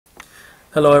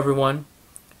Hello everyone.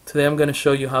 Today I'm going to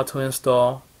show you how to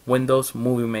install Windows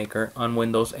Movie Maker on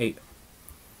Windows 8.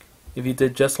 If you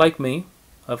did just like me,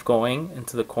 of going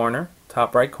into the corner,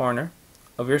 top right corner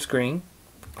of your screen,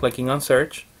 clicking on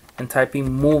search and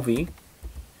typing movie,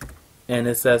 and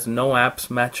it says no apps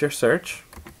match your search,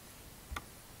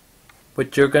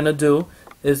 what you're going to do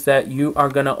is that you are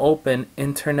going to open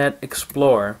Internet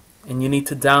Explorer and you need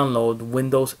to download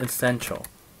Windows Essential.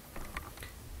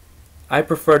 I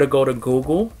prefer to go to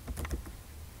Google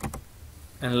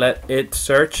and let it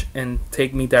search and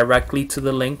take me directly to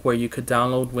the link where you could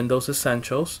download Windows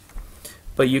Essentials,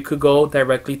 but you could go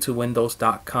directly to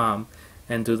windows.com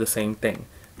and do the same thing.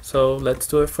 So let's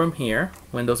do it from here.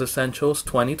 Windows Essentials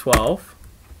 2012.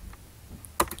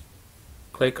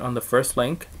 Click on the first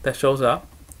link that shows up,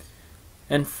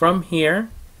 and from here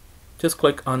just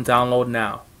click on download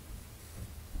now.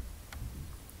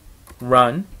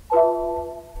 Run.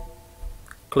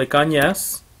 Click on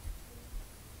yes,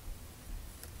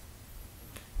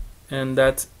 and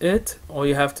that's it. All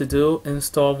you have to do,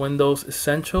 install Windows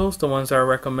Essentials, the ones that are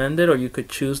recommended, or you could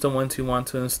choose the ones you want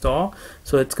to install.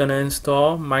 So it's going to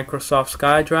install Microsoft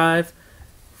SkyDrive,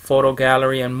 Photo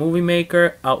Gallery and Movie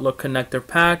Maker, Outlook Connector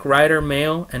Pack, Writer,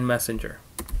 Mail, and Messenger.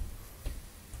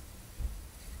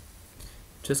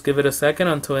 Just give it a second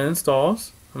until it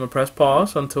installs. I'm going to press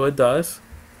pause until it does.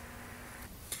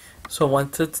 So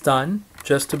once it's done,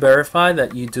 just to verify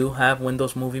that you do have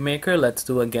Windows Movie Maker, let's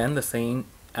do again the same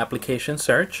application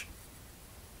search.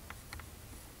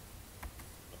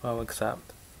 I'll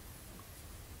accept.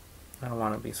 I don't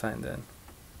want to be signed in.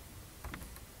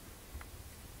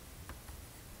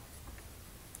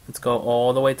 Let's go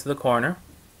all the way to the corner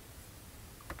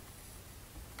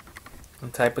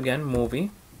and type again movie.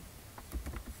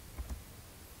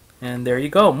 And there you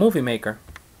go, Movie Maker.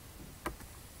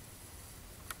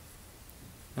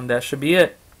 And that should be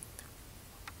it.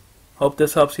 Hope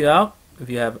this helps you out. If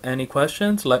you have any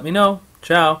questions, let me know.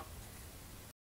 Ciao.